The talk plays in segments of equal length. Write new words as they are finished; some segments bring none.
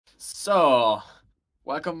So,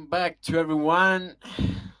 welcome back to everyone.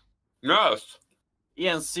 Yes.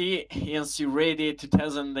 ENC Ready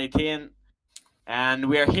 2018, and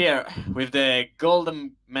we are here with the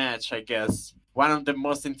golden match, I guess. One of the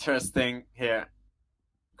most interesting here.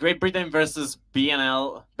 Great Britain versus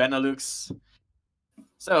BNL, Benelux.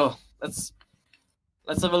 So, let's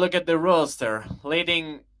have a look at the roster.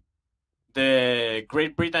 Leading the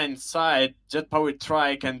Great Britain side, Jet Power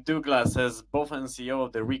Trike and Douglas as both NCO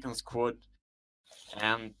of the Recon Squad.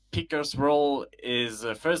 And Picker's role is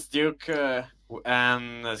first Duke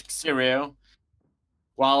and Xerio,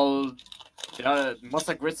 while the most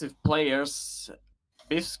aggressive players,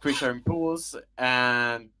 Beef Squisher and Pools,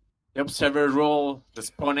 and the Observer role, the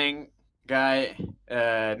Spawning guy,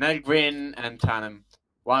 Night Green, and Tanem.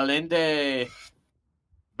 While in the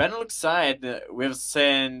Benelux side,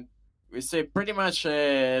 we see pretty much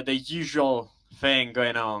the usual thing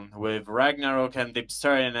going on with Ragnarok and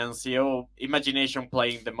Deepstar and NCO, Imagination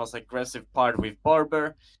playing the most aggressive part with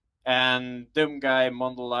Barber, and Doom Guy,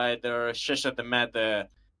 Mondolider, Shesha the Mad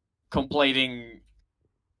completing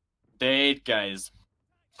the 8 guys.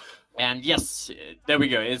 And yes, there we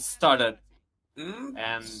go, it started.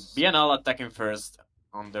 And BNL attacking first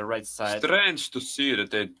on the right side. Strange to see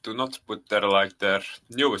that they do not put their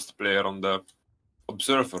newest player on the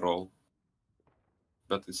observer role,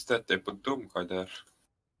 but instead they put Doom Guy there.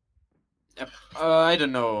 I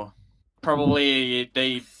don't know. Probably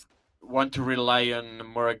they want to rely on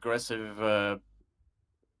more aggressive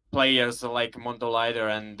players like Mondolider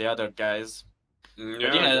and the other guys.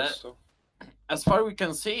 Yeah, so. As far as we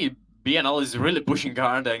can see, BNL is really pushing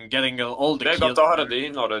hard and getting all the kills. They got already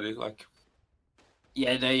in already, like.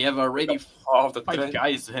 Yeah, they have already half the 5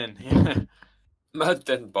 guys in. But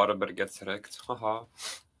then Barber gets wrecked. Haha.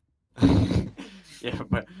 Yeah,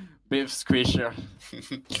 but Beef Squisher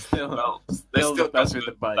still still pass with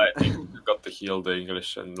the bite. You got to heal the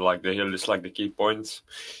English, and like the heal is like the key point.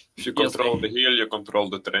 If you control the heal, you control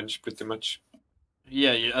the trench pretty much.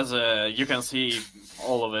 Yeah, as you can see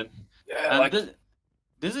all of it. Yeah, and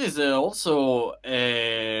this is also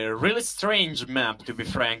a really strange map, to be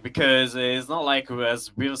frank, because it's not like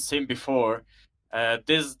as we've seen before.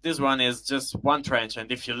 This one is just one trench,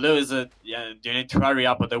 and if you lose it, yeah, you need to hurry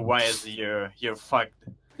up, otherwise you're fucked.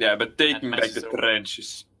 Yeah, but taking back the trench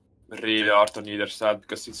is really hard on either side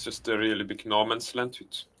because it's just a really big no man's land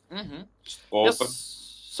with open.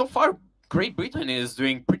 Yes, so far, Great Britain is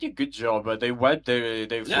doing pretty good job. They wiped their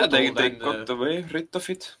they got away rid of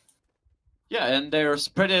it. Yeah, and they're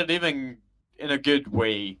spread it even in a good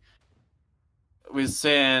way. We're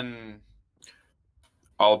saying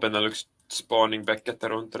all Benelux spawning back at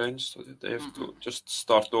their own trench, so that they have to just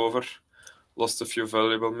start over. Lost a few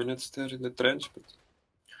valuable minutes there in the trench, but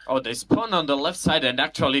oh, they spawn on the left side, and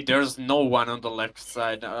actually there's no one on the left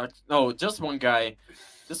side. No, just one guy.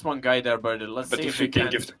 Just one guy there, but let's see if he can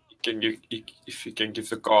if he can give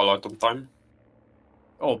the call out on time.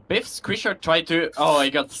 Oh, Biff Squisher tried to. Oh, he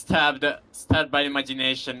got stabbed by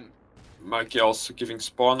Imagination. Mikey also giving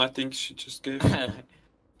spawn, I think she just gave.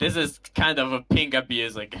 This is kind of a ping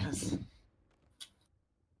abuse, I guess.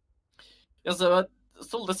 Yes, but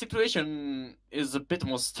still the situation is a bit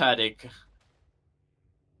more static.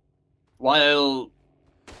 While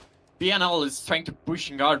BNL is trying to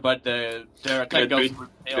pushing hard, but their attack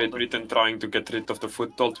Great Britain trying to get rid of the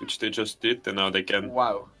foothold, which they just did, and now they can.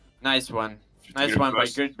 Wow, nice one. Nice one by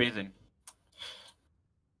Great Britain.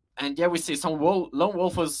 And yeah, we see some lone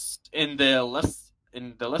wolfers in the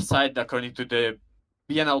left side, according to the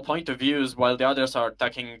BNL point of views, while the others are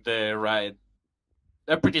attacking the right.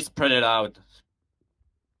 They're pretty spread out.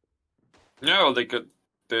 Yeah, well,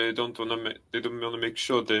 they don't want to make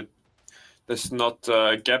sure that there's not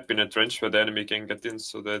a gap in a trench where the enemy can get in,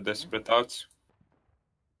 so they spread out.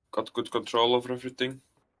 Got good control over everything.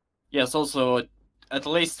 Yes, also at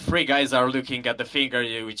least 3 guys are looking at the finger,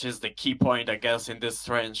 which is the key point, I guess, in this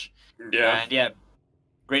trench. Yeah. And yeah,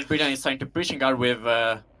 Great Britain is trying to pushing hard with.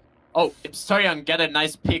 Oh, Ipstorian get a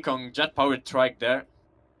nice pick on Jet Powered Trike there.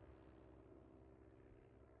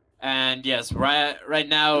 And yes, right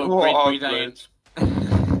now, Great Britain.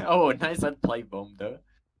 Oh, nice play bomb though.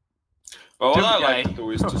 Well, what I like to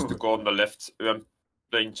do is just to go on the left. When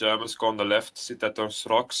playing Germans, go on the left, sit at those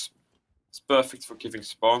rocks. It's perfect for giving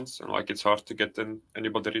spawns, and like it's hard to get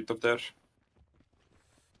anybody rid of there.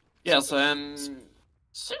 Yes, and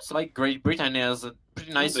seems like Great Britain has a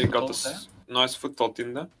pretty nice. They got a nice foothold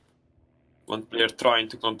in there. One player trying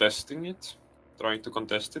to contest it,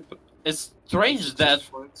 but it's strange that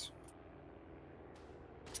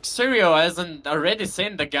Xerio hasn't already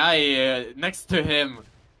seen the guy next to him,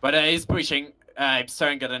 but he's pushing.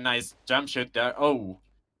 Ipstorian got a nice jump shoot there. Oh.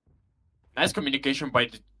 Nice communication by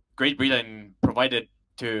the Great Britain provided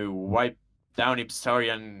to wipe down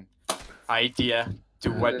Ipsarian idea to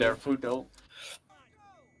wipe their foothold.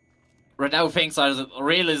 Right now things are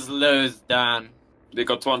really slowed down. They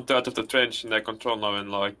got 1/3 of the trench in their control now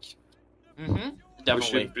and like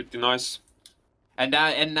Definitely. Pretty nice. And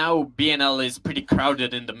now BNL is pretty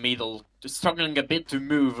crowded in the middle, struggling a bit to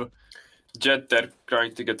move. Jet, they're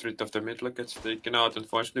trying to get rid of the middle, gets taken out.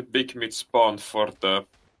 Unfortunately, big mid spawn for the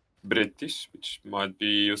British, which might be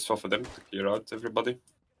useful for them to clear out everybody.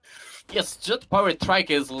 Yes, Jet Power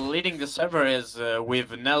Trike is leading the servers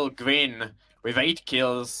with Nell Green with 8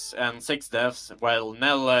 kills and 6 deaths, while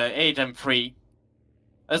Nell 8 and 3.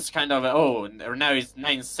 That's kind of now it's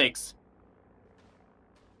 9-6.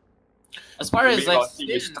 As far as I've seen,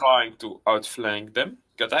 is trying to outflank them.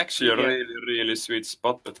 Got actually a really sweet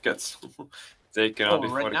spot, but gets taken out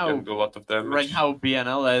before it can do a lot of damage. Right now,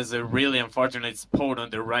 BNL has a really unfortunate spawn on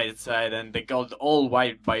the right side, and they got all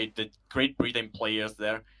wiped by the Great Britain players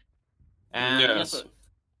there. And yes.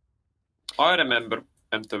 I remember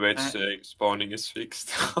MTV saying spawning is fixed.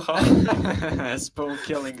 Spawn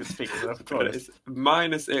killing is fixed, of course.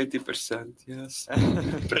 Minus 80%, yes.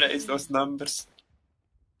 Praise those numbers.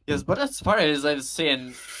 Yes, but as far as I've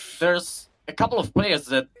seen, there's a couple of players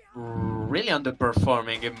that really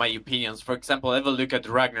underperforming in my opinions. For example, have a look at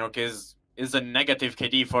Ragnarok is a negative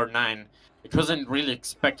KD for 9. It wasn't really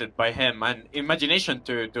expected by him, and imagination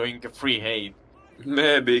to doing a free hate.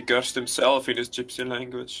 Maybe he cursed himself in his gypsy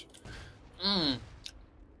language.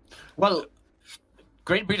 Well,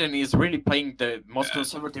 Great Britain is really playing the most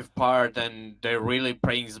conservative part, and they're really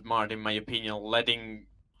playing smart, in my opinion, letting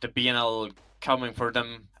the BNL coming for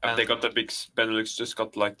them. And they got the big Benelux just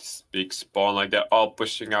got like this big spawn, like they're all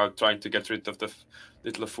pushing out, trying to get rid of the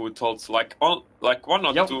little footholds. Like one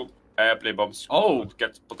or two airplane bombs could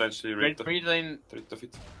get potentially rid of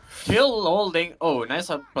it. Still holding. Oh, nice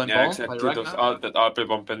airplane bomb. Yeah, exactly. That airplane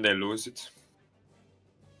bomb and they lose it.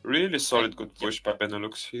 Really solid, good push by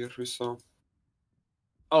Benelux here, we saw.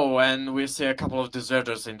 Oh, and we see a couple of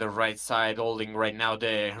deserters in the right side holding right now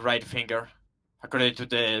the right finger, according to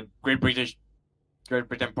the Great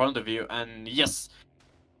Britain point of view. And yes,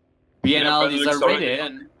 BNL is already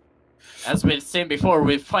in, as we've seen before,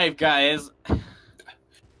 with 5 guys.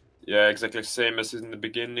 Yeah, exactly same as in the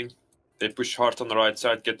beginning. They push hard on the right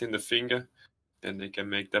side, get in the finger, and they can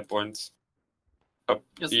make their points up.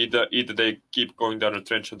 Yes. Either they keep going down the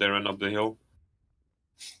trench or they run up the hill.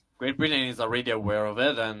 Great Britain is already aware of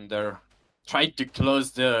it, and they're trying to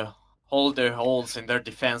close all the holes in their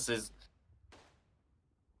defenses.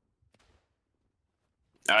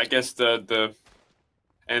 I guess the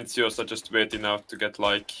NCOs are just waiting out to get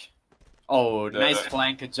like. Oh, nice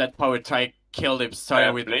flank! A jet power try killed him.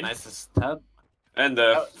 Sorry, with a nice stab. And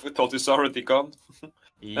the foothold is already gone.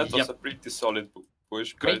 That was a pretty solid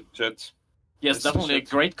push by Jet. Yes, definitely a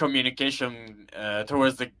great communication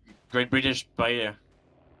towards the Great British player.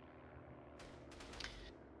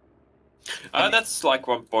 That's like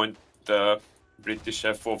one point the British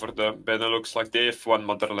have over the Benelux. Like they have one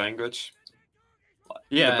mother language.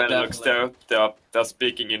 Yeah, the Benelux, they're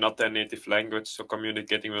speaking in not their native language, so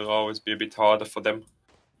communicating will always be a bit harder for them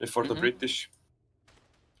than for the British.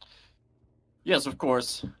 Yes, of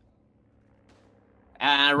course.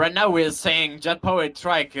 And right now we're saying Jet Power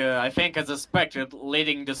Trike, I think as expected,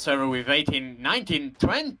 leading the server with 18, 19,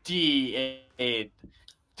 28,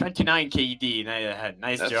 29 KD.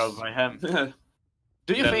 Nice job by him.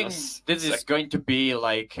 Do you think this is going to be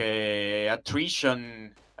like a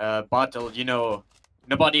attrition battle? You know,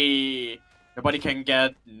 nobody can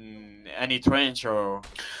get any trench or.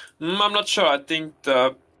 I'm not sure. I think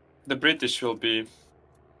the British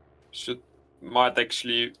might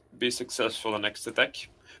actually be successful in next attack.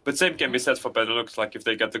 But same can be said for Benelux. Like if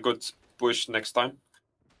they get a good push next time,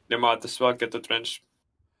 they might as well get the trench.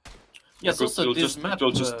 Yes, also this map.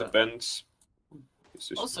 It just depends.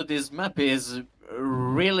 Also, this map is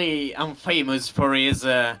really infamous for his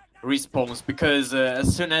respawns, because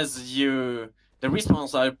as soon as the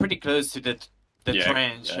respawns are pretty close to the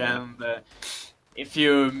trench, and if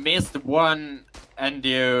you missed one, and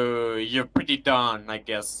you're pretty done, I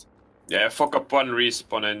guess. Yeah, fuck up one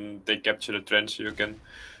respawn and they capture the trench, you can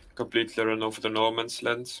completely run over the no man's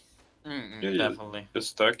land. Definitely. You're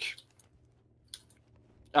stuck.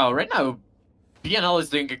 Oh, right now, BNL is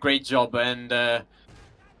doing a great job, and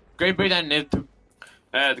Great Britain need to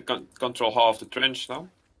control half the trench now.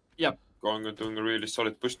 Yep. Doing a really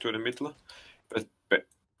solid push to the middle. But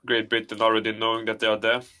Great Britain already knowing that they are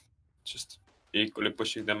there, just equally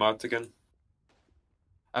pushing them out again.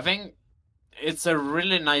 I think it's a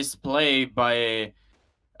really nice play by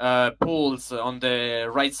pools on the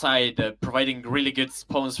right side, providing really good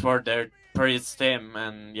spawns for his team,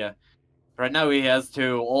 and yeah. Right now he has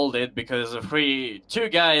to hold it because two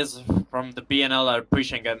guys from the BNL are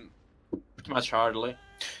pushing him pretty much hardly.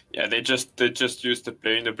 Yeah, they just use the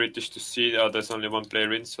play in the British to see there's only one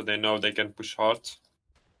player in, so they know they can push hard.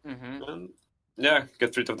 And yeah,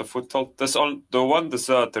 get rid of the foothold. There's the one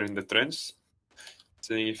deserter in the trench. Let's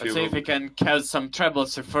see if he can cause some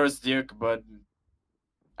troubles to first Duke, but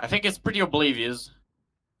I think it's pretty oblivious.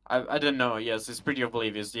 I don't know. Yes, it's pretty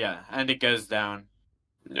oblivious. Yeah, and it goes down.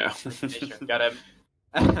 Yeah. Got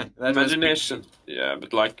him. Imagination. Yeah,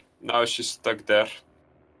 but like now she's stuck there.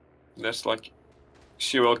 There's like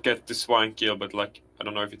she will get this one kill, but like I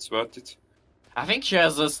don't know if it's worth it. I think she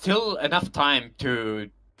has still enough time to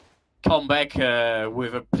come back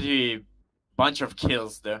with a pretty bunch of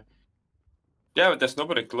kills there. Yeah, but there's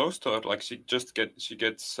nobody close to her. Like she gets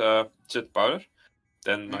jet powder,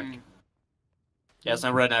 then like. Yes,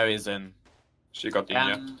 and right now is in. She got in.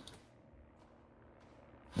 Yeah.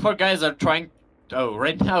 Four guys are trying. Oh,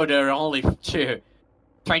 right now there are only two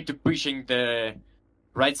trying to pushing the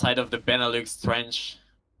right side of the Benelux trench.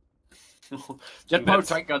 Jet Power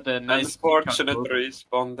Track got a nice. Unfortunate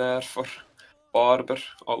respawn there for Barber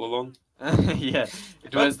all alone. Yeah,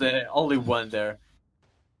 it was the only one there.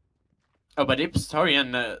 Oh, but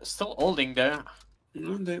Ipstorian still holding there.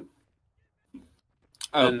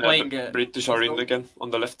 Playing. British are in again on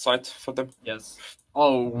the left side for them. Yes.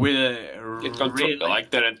 Oh, with really,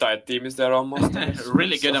 like their entire team is there almost.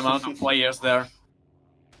 Really good amount of players there.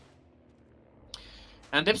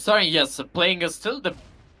 And Ipstorian, yes, playing still the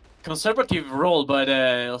conservative role, but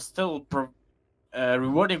still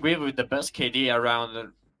rewarding with the best KD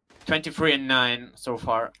around 23 and 9 so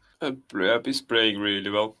far. He's playing really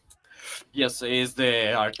well. Yes, he's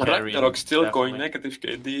the art carry. Ragnarok still going negative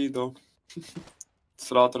KD though.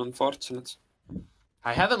 It's rather unfortunate.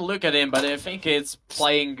 I haven't looked at him, but I think it's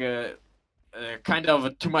playing kind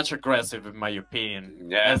of too much aggressive in my opinion.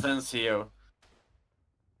 Yeah. As NCO.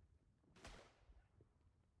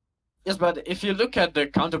 Yes, but if you look at the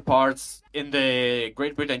counterparts in the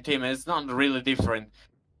Great Britain team, it's not really different.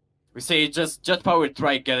 We see just Jet Power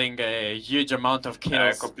try getting a huge amount of kills.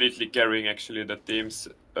 Yeah, completely carrying actually the teams.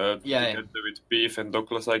 Together with Beef and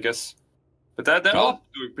Douglas, I guess. But they're all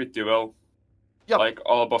doing pretty well. Yep. Like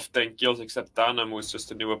all above 10 kills except Tanam, who's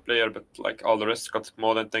just a newer player, but like all the rest got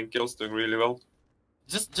more than 10 kills, doing really well.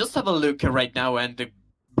 Just have a look right now, and the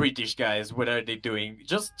British guys, what are they doing?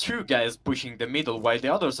 Just two guys pushing the middle while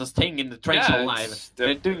the others are staying in the trench alive.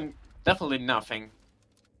 They're doing definitely nothing.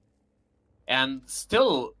 And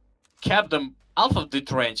still kept them out of the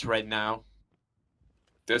trench right now.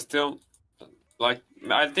 They're still, like,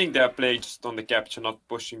 I think they're playing just on the capture, not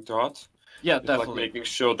pushing too hard. Yeah, it's definitely. Like making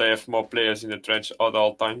sure they have more players in the trench at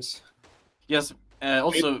all times. Yes,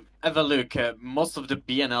 also have a look. Most of the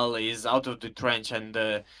BNL is out of the trench and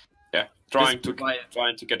yeah, trying to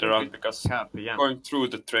get around because going through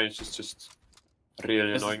the trench is just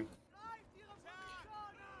really annoying.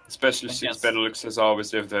 Especially since Benelux has always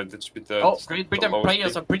have the Great Britain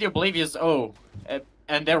players are pretty oblivious.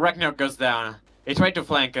 And their Ragnar goes down. He tried to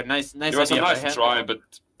flank a nice It was a nice try, but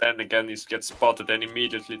then again he gets spotted and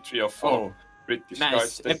immediately 3 or 4 British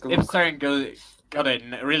guys. Ipstorian got a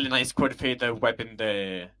really nice quad feed weapon,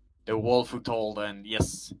 the wall foothold, and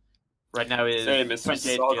yes, right now is same as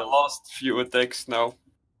 28 kills. The last few attacks now.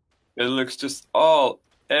 It looks just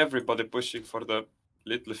everybody pushing for the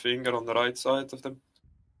little finger on the right side of them.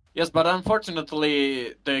 Yes, but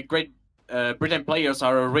unfortunately the Great Britain players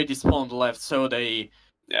are already spawned left, so they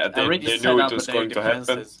already knew it was going to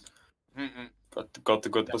happen. But got a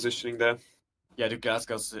good positioning there. Yeah, Douglas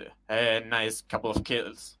got a nice couple of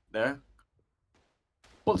kills there.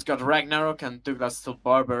 Bulls got Ragnarok and Douglas still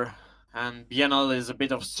Barber. And BNL is a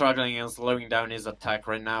bit of struggling and slowing down his attack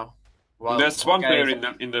right now. Well, there's one player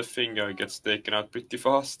in the finger gets taken out pretty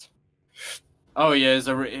fast. Oh yeah, he's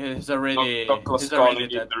already Douglas calling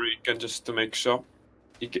in the recon just to make sure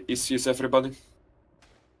he sees everybody.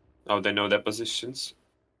 Oh, they know their positions.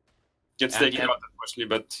 Gets taken out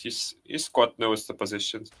unfortunately, but his squad knows the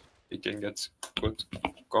positions. He can get good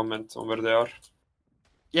comment on where they are.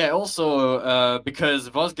 Yeah, also because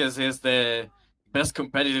Vosges is the best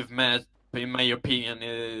competitive map, in my opinion,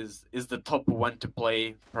 is the top one to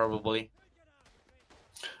play probably.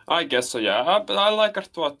 I guess so, yeah. But I like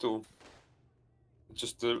Artois too.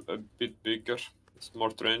 Just a bit bigger. It's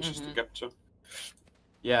more trenches to capture.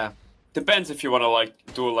 Yeah. Depends if you want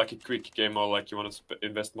to do a quick game or you want to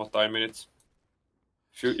invest more time in it.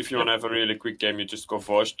 If you want to have a really quick game, you just go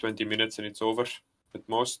Vosges 20 minutes and it's over at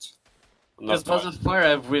most. As far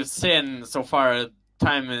as we've seen so far,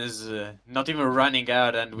 time is not even running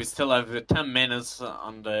out, and we still have 10 minutes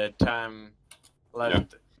on the time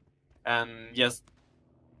left. And yes,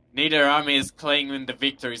 neither army is claiming the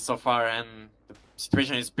victory so far, and the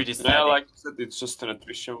situation is pretty steady. Yeah, like I said, it's just an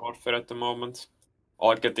attrition warfare at the moment.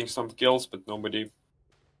 All getting some kills, but nobody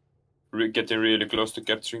getting really close to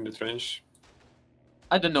capturing the trench.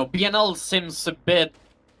 I don't know. BNL seems a bit.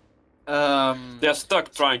 They're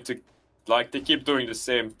stuck trying to, like, they keep doing the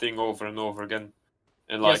same thing over and over again,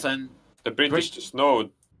 and like yes, and the British just know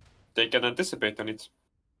they can anticipate on it.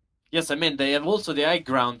 yes, I mean they have also the high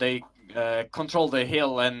ground. They control the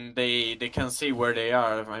hill, and they can see where they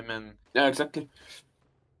are. I mean, yeah, exactly.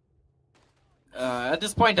 At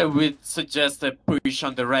this point, I would suggest a push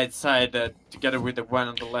on the right side together with the one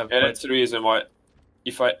on the left. Yeah, that's the reason why,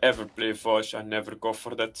 if I ever play Vosges, I never go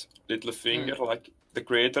for that little finger like the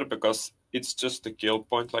creator, because it's just a kill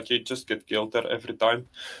point. Like, you just get killed there every time.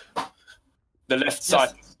 The left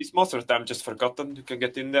side is most of the time just forgotten. You can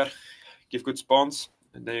get in there, give good spawns,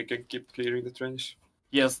 and then you can keep clearing the trench.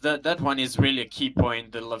 Yes, that one is really a key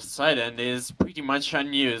point, the left side, and is pretty much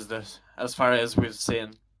unused as far as we've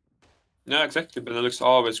seen. Yeah, exactly. Benelux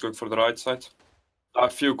always going for the right side. A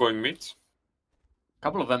few going mid. A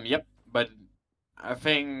couple of them, yep. But I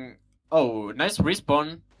think... Oh, nice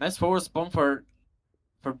respawn. Nice forward spawn for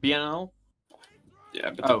BNL.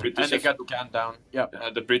 Yeah, but the British and they got gunned down.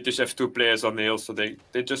 Yep. The British have 2 players on the hill, so they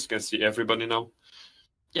just can see everybody now.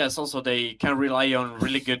 Yes, also they can rely on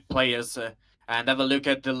really good players. And have a look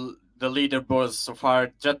at the leaderboards so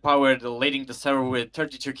far. Jet Power leading the server with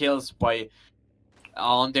 32 kills, by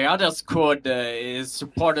on the other squad is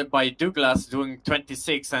supported by Douglas doing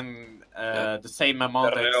 26 and the same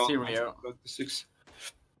amount as Syria. 26.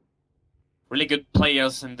 Really good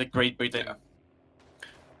players in the Great Britain. Yeah.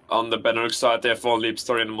 On the Benelux side, they have only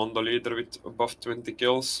Story and Mondo leader with above 20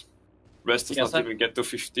 kills. Rest does not even get to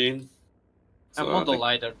 15. So and Mondo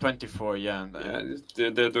leader 24, yeah.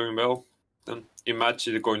 They're doing well. Then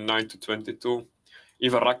Imagine going 9 to 22.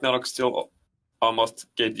 Even Ragnarok still almost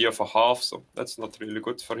KD of a half, so that's not really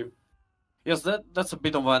good for him. Yes, that's a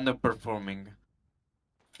bit of underperforming.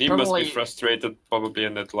 He must be frustrated probably,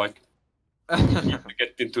 and that like to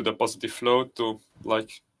get into the positive flow to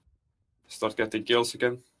like start getting kills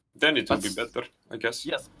again. Then it will be better, I guess.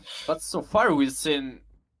 Yes, but so far we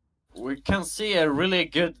can see a really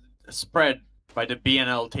good spread by the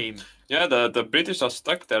BNL team. Yeah, the British are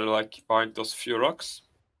stuck there, like behind those few rocks.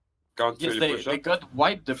 Can't really push up. They got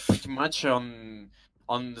wiped pretty much on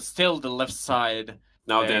still the left side.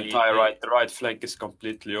 Now the entire the right flank is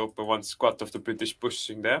completely open. One squad of the British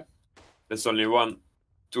pushing there. There's only 1,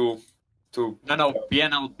 2. No,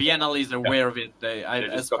 BNL is aware of it. They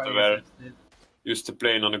just got aware. Used to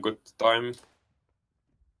playing on a good time.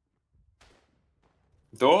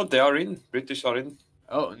 Though they are in, British are in.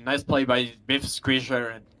 Oh, nice play by Biff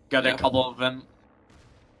Squisher. Got a couple of them.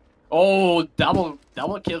 Oh, double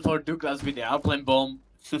kill for Douglas with the outplane bomb.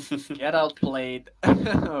 Get outplayed.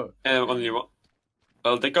 Only one.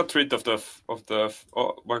 Well, they got rid of the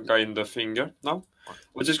one guy in the finger now. I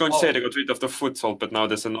was just going to say they got rid of the foothold, but now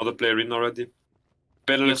there's another player in already.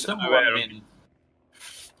 Benelux aware.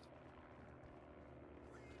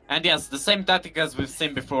 And yes, the same tactic as we've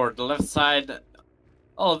seen before. The left side,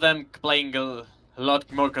 all of them playing a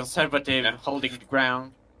lot more conservative, holding the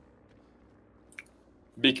ground.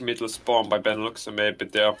 Big middle spawn by Benelux, and maybe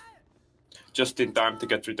they're just in time to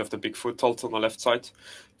get rid of the big foothold on the left side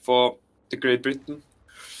for the Great Britain.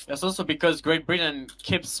 That's also because Great Britain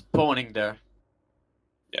keeps spawning there.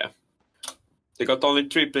 Yeah. They got only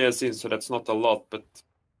 3 players in, so that's not a lot, but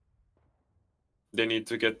they need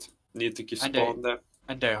to keep spawn there.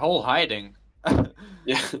 And they're all hiding.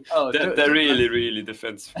 Yeah, they're really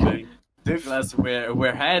defensive playing. Douglas,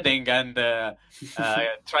 we're heading and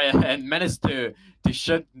try and managed to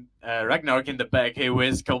shoot Ragnarok in the back. He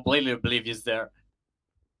was completely oblivious there.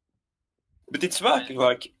 But it's working.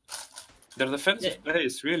 Like their defensive play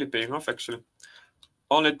is really paying off. Actually,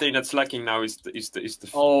 only thing that's lacking now is the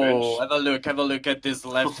bench. Have a look at this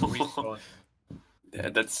left respawn. Yeah,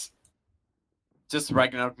 that's. Just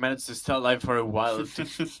Ragnarok managed to stay alive for a while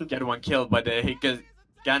to get one kill, but he got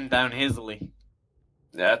gunned down easily.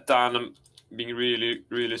 Yeah, Thanem being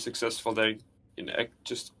really successful there in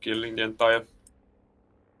just killing the entire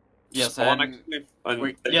spawn,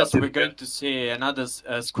 we're going to see another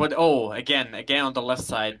squad. Oh, again on the left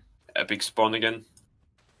side. Epic spawn again.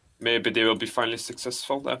 Maybe they will be finally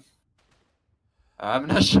successful there. I'm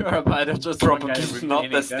not sure about it. Just probably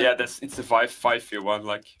not. It's a 5v1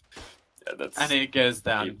 like. Yeah, that's. And it goes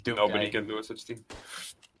down. Nobody can do such thing.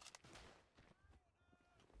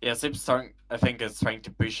 Yeah, Zip's I think is trying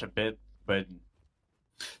to push a bit, but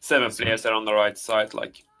 7 players are on the right side.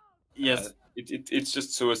 Like, yes. it's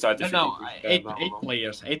just suicide. No, If you no, can push them now.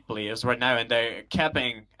 eight players right now, and they're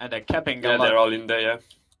capping a Yeah, lot. they're all in there. Yeah.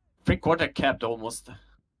 3/4 capped almost.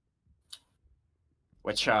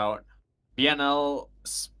 Watch out. BNL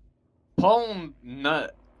spawned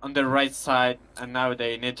on the right side, and now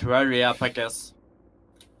they need to hurry up, I guess.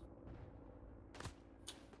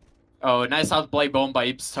 Oh, nice outplay bomb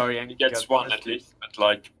by Ipstorian. He gets one at least, but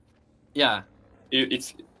like, yeah,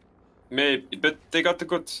 it's maybe, but they got a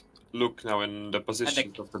good look now in the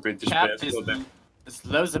position of the British players.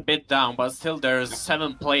 Slows a bit down, but still there's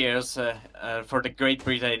 7 players for the Great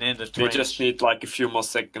Britain in the trench. They just need like a few more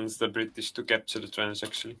seconds, the British, to capture the trench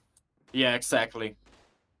actually. Yeah, exactly.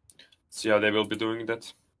 See how they will be doing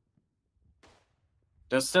that.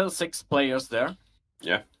 There's still 6 players there.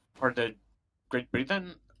 Yeah. For the Great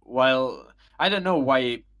Britain. While I don't know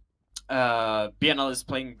why BNL is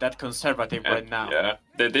playing that conservative right now. Yeah,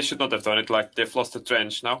 they should not have done it. Like, they've lost the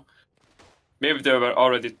trench now. Maybe they were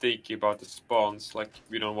already thinking about the spawns. Like,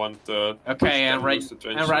 we don't want the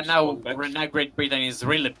right now Great Britain is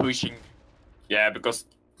really pushing. Yeah, because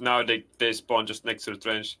now they spawn just next to the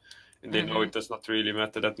trench, and they know it does not really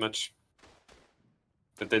matter that much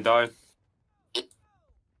that they die.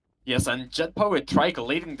 Yes, and Jet Poet Trike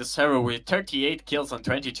leading the server with 38 kills and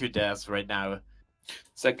 22 deaths right now.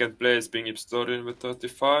 Second place being Ipstorian with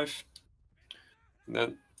 35. And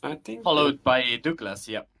then I think followed by Douglas,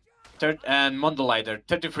 yep. And Mondelider,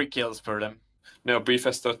 33 kills for them. No, Beef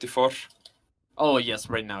has 34. Oh yes,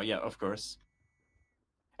 right now, yeah, of course.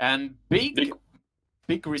 And big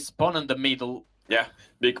respawn in the middle. Yeah,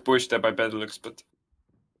 big push there by Benelux, but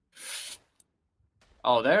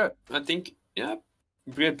oh, there. I think, yeah,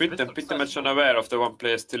 Great Britain pretty much unaware of the one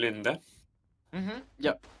player still in there.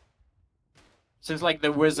 Yep. Seems like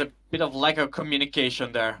there was a bit of lack of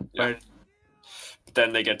communication there. Yeah. But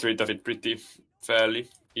then they get rid of it pretty fairly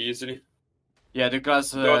easily. Yeah,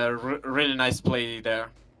 Douglas, really nice play there.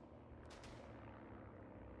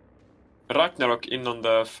 Ragnarok in on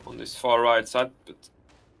this far right side, but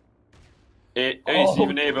is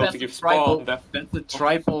even able to give spawn. That's a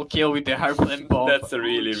triple kill with the hardplay bomb. That's a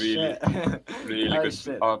really good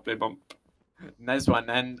hardplay bomb. Nice one,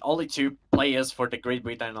 and only 2 players for the Great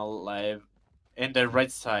Britain alive in the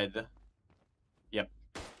right side. Yep.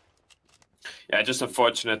 Yeah, just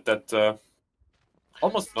unfortunate that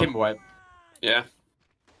almost team wipe. Yeah.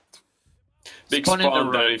 Big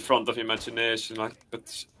spawn there in front of imagination, like,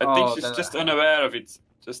 but I think she's just unaware of it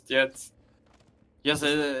just yet. Yes,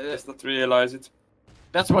 does not realize it.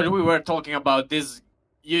 That's what we were talking about. This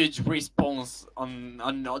huge respawns on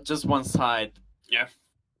just one side. Yeah.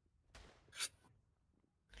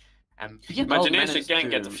 And imagination can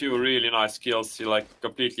get a few really nice kills. He like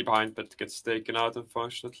completely behind, but gets taken out,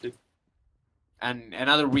 unfortunately. And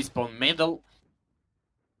another respawn middle.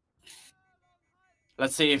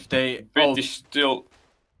 Let's see if they... British still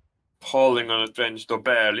holding on a trench, though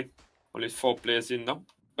barely. Only 4 players in now.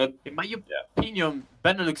 But in my opinion,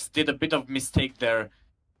 Benelux did a bit of mistake there.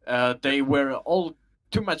 They were all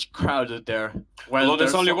too much crowded there. Well,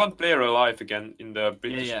 there's only 1 player alive again in the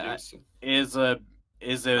British team. So.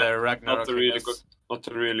 Is a Ragnarok? Not a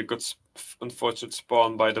really good, unfortunate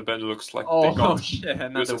spawn by the Benelux. Like, they got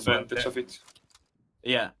advantage of it.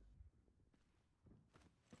 Yeah.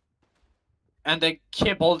 And they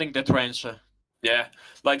keep holding the trench. Yeah,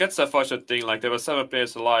 like, that's a unfortunate thing. Like, there were 7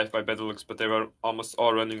 players alive by Benelux, but they were almost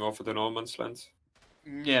all running over the no man's land.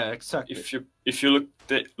 Yeah, exactly. If you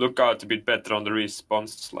look out a bit better on the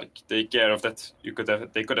respawns, like, take care of that,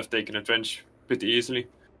 they could have taken a trench pretty easily.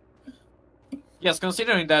 Yes,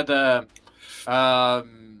 considering that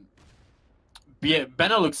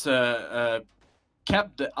Benelux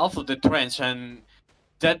kept half of the trench, and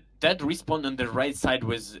that respawn on the right side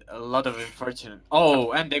was a lot of unfortunate.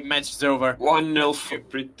 Oh, and the match is over. 1-0 for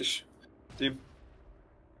British team.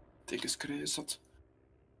 Take a screenshot.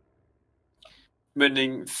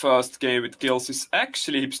 Winning first game with kills is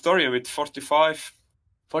actually Ipstorian with 45.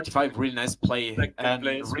 45, really nice play. And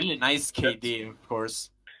really nice KD, of course.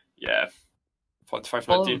 Yeah. 45-19.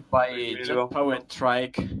 Followed by Jet Poet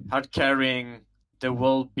Trike, hard carrying the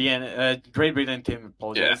whole Great Britain team.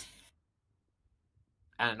 Yeah.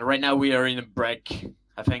 And right now we are in a break.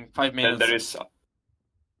 I think 5 minutes. And there is...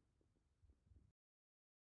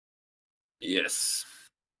 Yes.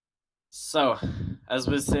 So, as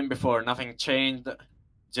we've seen before, nothing changed.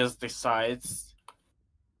 Just the sides.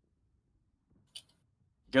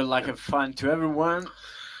 Good luck and fun to everyone.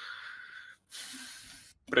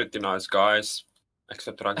 Pretty nice guys.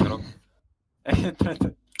 Except Ragnarok.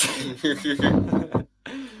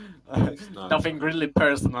 Nothing really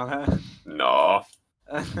personal, huh? No.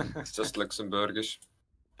 It's just Luxembourgish.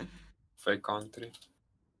 Fake country.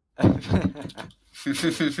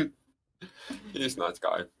 He's a nice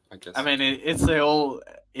guy, I guess. I mean, it's all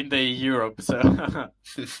in the Europe, so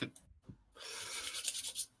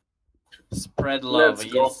spread love.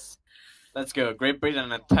 Let's go. Yes. Let's go. Great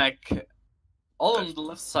Britain attack all on the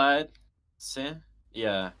left side. See?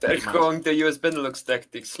 Yeah. They're pretty much. going the US Benelux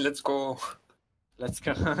tactics. Let's go. Let's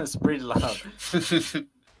go. Spread love.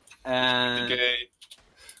 And Okay.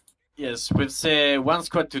 yes, we'll say one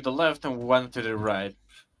squad to the left and one to the right.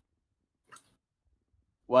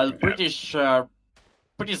 While British are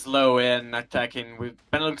pretty slow in attacking, with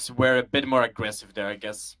Benelux were a bit more aggressive there, I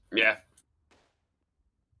guess. Yeah.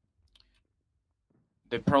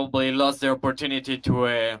 They probably lost their opportunity to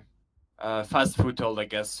a fast foothold, I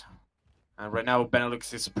guess. And right now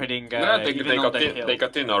Benelux is spreading. No, they got in. Hill. They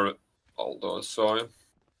got in all those. So.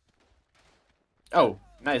 Oh,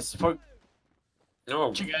 nice! For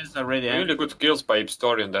No. you guys are ready. Really good kills by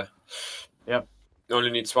Historian there. Yep.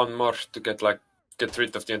 Only needs one more to get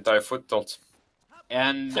rid of the entire foothold.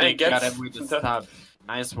 And Yeah, they he gets got him with the stab.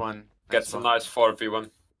 Nice one. Gets a nice 4v1.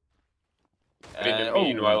 In the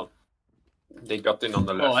meanwhile, they got in on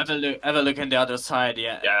the left. Oh, have a look on the other side,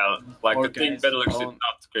 yeah. Yeah, like Four the thing guys Benelux is on.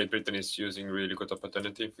 not. Great Britain is using really good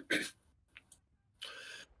opportunity.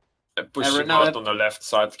 And Pushing right now hard on the left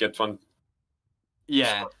side, get one.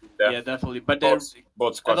 Yeah, there. yeah, definitely. But they're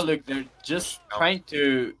Both have squads. a look. They're just trying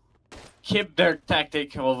to keep their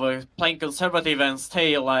tactic of playing conservative and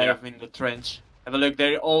stay alive in the trench. Have a look.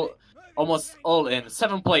 They're almost all in.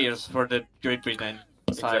 7 players for the Great Britain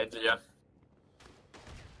side. Exactly, yeah.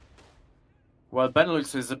 While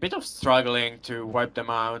Benelux is a bit of struggling to wipe them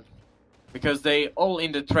out because they all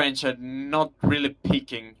in the trench and not really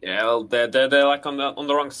peeking. Yeah, well, they're like on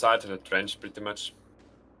the wrong side of the trench, pretty much.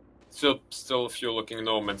 Still a few looking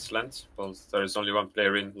no man's land, but there is only one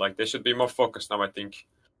player in. Like they should be more focused now, I think,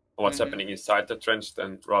 on what's happening inside the trench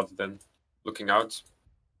rather than looking out.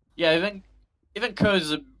 Yeah, even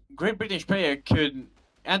because a Great British player could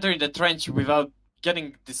enter in the trench without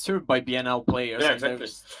getting disturbed by BNL players. Yeah, and they're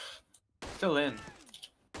exactly. still in.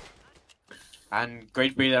 And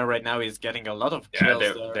Great Britain right now is getting a lot of kills.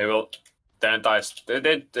 Yeah, they will.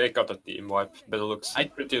 They got a team wipe. Benelux.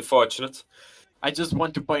 Pretty unfortunate. I just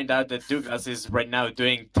want to point out that Douglas is right now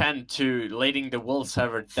doing 10-2, leading the world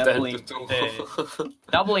server, doubling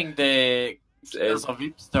the kills of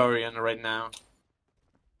Historian right now.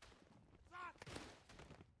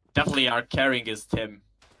 Definitely are carrying his team.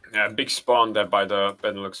 Yeah, big spawn there by the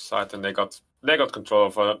Benelux side, and they got control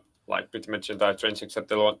of like pretty much the entire trench except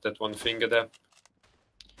that one finger there.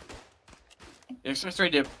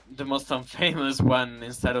 Especially the most unfamous one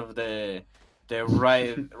instead of the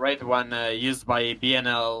right one used by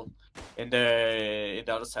BNL in the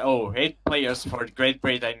other side. Oh, 8 players for Great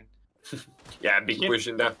Britain. Yeah, big push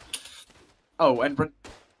in there. Oh, and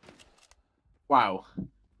wow.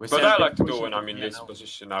 What I like to do when I'm in this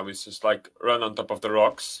position now is just like run on top of the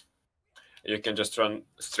rocks. You can just run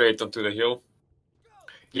straight onto the hill.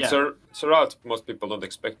 Yeah. It's a route most people don't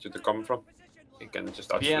expect you to come from. You can just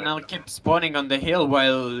BNL keeps spawning on the hill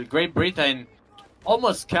while Great Britain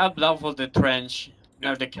almost capped off of the trench.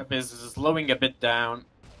 Now the cap is slowing a bit down.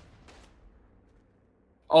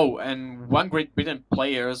 Oh, and one Great Britain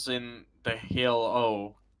players in the hill.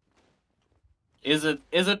 Oh, is it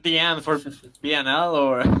the end for BNL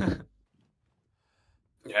or?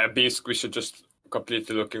 Yeah, Beast. We should just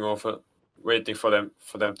completely looking over, waiting for them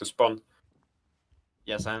to spawn.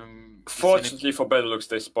 Yes, I'm. Fortunately for Benelux,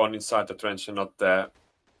 they spawn inside the trench and not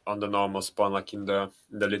on the normal spawn, like in the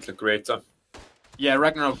little crater. Yeah,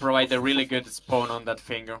 Ragnarok provided a really good spawn on that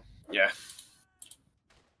finger. Yeah.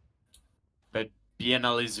 But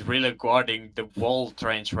BNL is really guarding the wall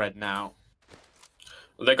trench right now.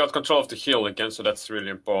 Well, they got control of the hill again, so that's really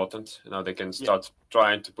important. Now they can start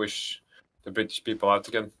trying to push the British people out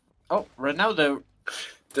again. Oh, right now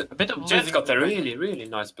a bit of Jets got a really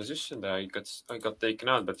nice position there. He got taken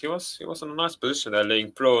out, but he was in a nice position there,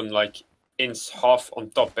 laying prone like half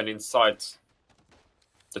on top and inside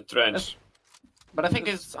the trench. But I think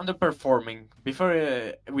it's underperforming.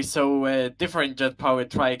 Before we saw a different jet power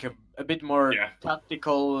trike, a bit more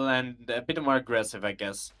tactical and a bit more aggressive, I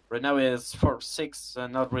guess. Right now it's 4-6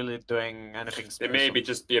 and not really doing anything special. They maybe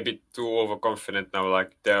just be a bit too overconfident now.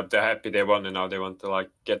 Like they're happy they won, and now they want to like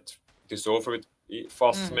get this over with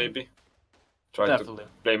fast. Maybe try to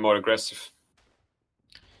play more aggressive.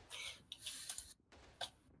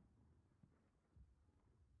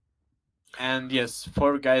 And yes,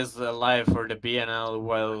 4 guys alive for the BNL,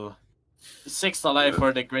 while 6 alive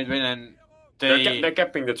for the Great Britain. They're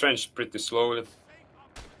capping the trench pretty slowly.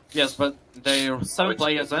 Yes, but there are 7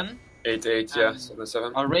 players in. 8-8, yeah,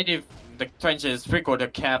 7-7. Already the trench is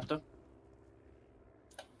 3/4 capped.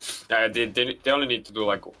 Yeah, they only need to do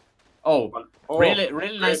like. Oh, really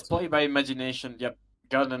great. nice play by Imagination. Yep,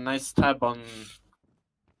 got a nice stab on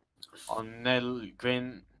Nell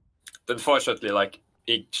Green. Unfortunately, like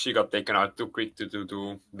she got taken out too quick to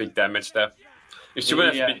do big damage there. If she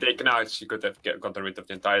wouldn't have been taken out, she could have gotten rid of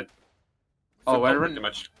the entire. Pretty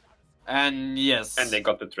much. And yes. And they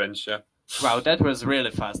got the trench, yeah. Wow, that was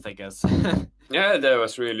really fast, I guess. Yeah, that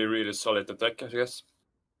was really solid attack, I guess.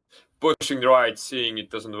 Pushing the right, seeing it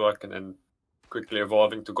doesn't work, and then quickly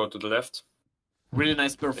evolving to go to the left. Really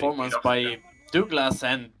nice performance by Douglas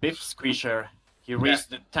and Biff Squeezer. He reached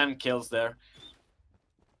the 10 kills there.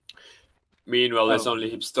 Meanwhile, there's only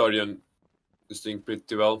Hipstorian who's doing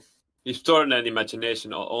pretty well. Hipstorian and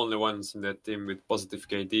Imagination are only ones in that team with positive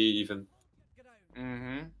KD even.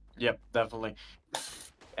 Mm-hmm. Yep, definitely.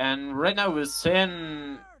 And right now we're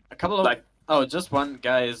seeing a couple of just one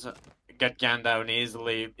guys got gunned down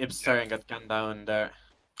easily. Hipstorian got gunned down there.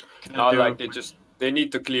 They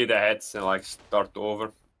need to clear their heads and like start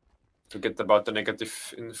over. Forget about the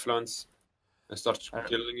negative influence and start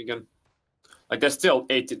killing again. Like there's still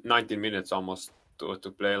 19 minutes almost to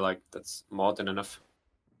play. Like that's more than enough.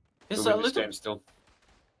 It's a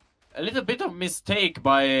little bit of mistake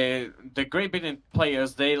by the Great Britain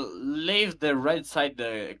players. They leave the right side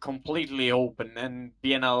completely open, and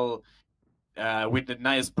BNL with the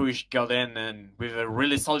nice push got in, and with a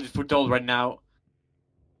really solid foothold right now.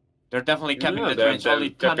 They're definitely capping the trench.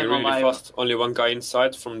 Only capping really fast. Only one guy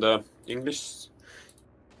inside from the English.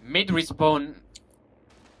 Mid respawn.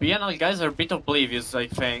 BNL guys are a bit oblivious, I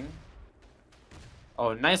think.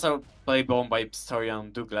 Oh, nice outplay bomb by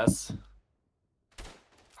Pistorian Douglas.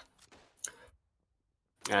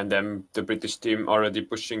 And then the British team already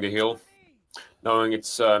pushing the hill, knowing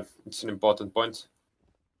it's an important point.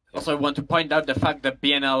 Also, I want to point out the fact that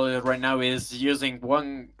BNL right now is using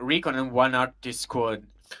 1 Recon and 1 Artist squad.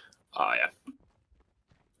 Ah, yeah.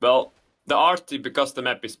 Well, the arty, because the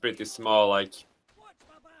map is pretty small, like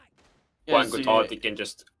one good arty can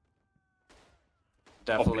just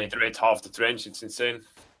obliterate half the trench. It's insane.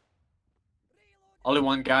 Only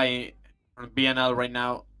one guy on BNL right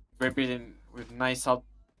now, repeating with nice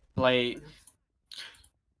outplay.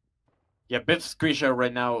 Yeah, Biff Squeezer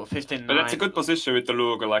right now, 15-9. But that's a good position with the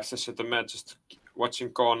Luger, like such at the match, just watching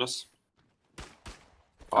corners.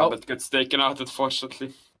 But gets taken out,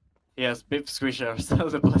 unfortunately. Yes, Biff Squeezer, still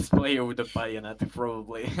the best player with the bayonet,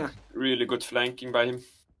 probably. Really good flanking by him.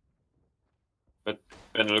 But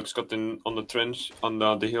Benelux got in on the trench, on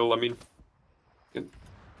the hill, I mean.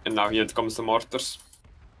 And now here comes the mortars.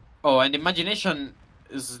 Oh, and Imagination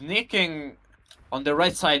is sneaking on the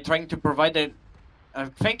right side, trying to provide I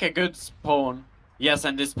think a good spawn. Yes,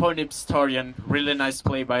 and this spawn Hipstorian, really nice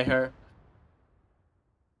play by her.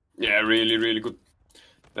 Yeah, really good.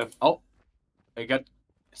 Yeah. Oh, I got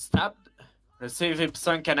stabbed. Let's see if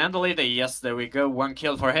Hipstorian can handle it. Yes, there we go. 1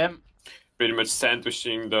 kill for him. Pretty much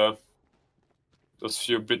sandwiching those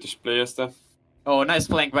few British players there. Oh, nice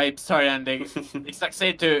flank by Hipstorian. They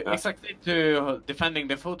succeed to defending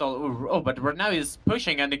the foothold. Oh, but right now he's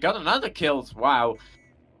pushing and he got another kill. Wow.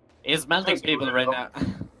 He's melting people right now.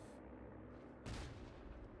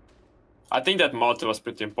 I think that mortar was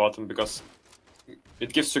pretty important because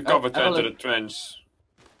it gives you cover to enter the trench.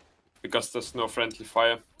 Because there's no friendly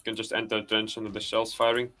fire, you can just enter the trench under the shells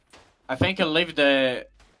firing. I think he left the...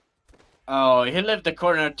 Oh, he left the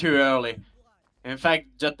corner too early. In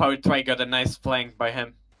fact, Jet Power 3 got a nice flank for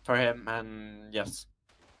him, and yes.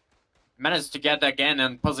 Managed to get again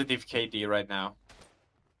on positive KD right now.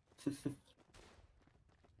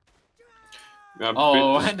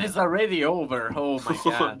 And it's already over. Oh my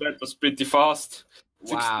god. That was pretty fast.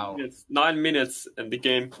 Wow. 9 minutes and the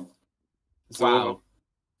game is over.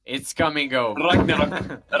 It's coming over.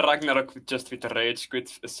 Ragnarok just with a rage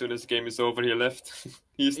quit as soon as the game is over. He left.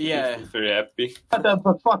 He's very happy. Shut up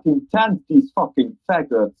for fucking tent, these fucking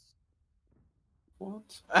faggots.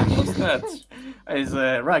 What? What's that? It's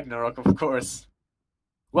Ragnarok, of course.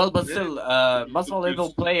 Well, but still, most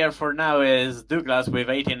valuable player for now is Douglas with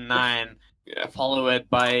 18-9. Yeah. Followed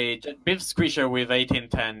by Biff Squeezer with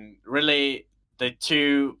 18-10. Really, the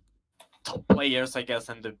 2 top players, I guess,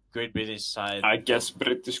 on the Great British side. I guess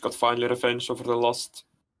British got finally revenge over the lost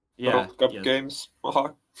World Cup games.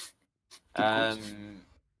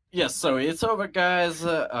 Yes, so it's over, guys.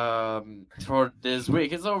 For this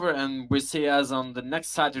week, it's over, and we see us on the next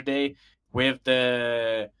Saturday with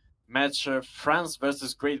the match France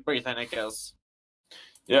versus Great Britain, I guess.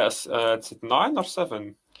 Yes, it's at 9 or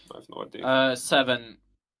 7. I have no idea. 7.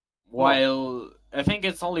 While I think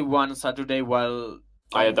it's only one Saturday, while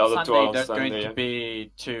I had the on other two Sunday on there's going Sunday, to yeah.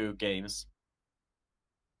 be 2 games.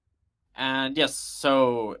 And yes,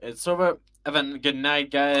 so it's over. Have a good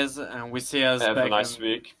night, guys, and we see us Have back a nice in,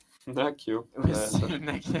 week. Thank you. we see,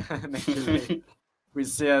 next week. We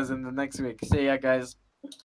see us in the next week. See ya, guys.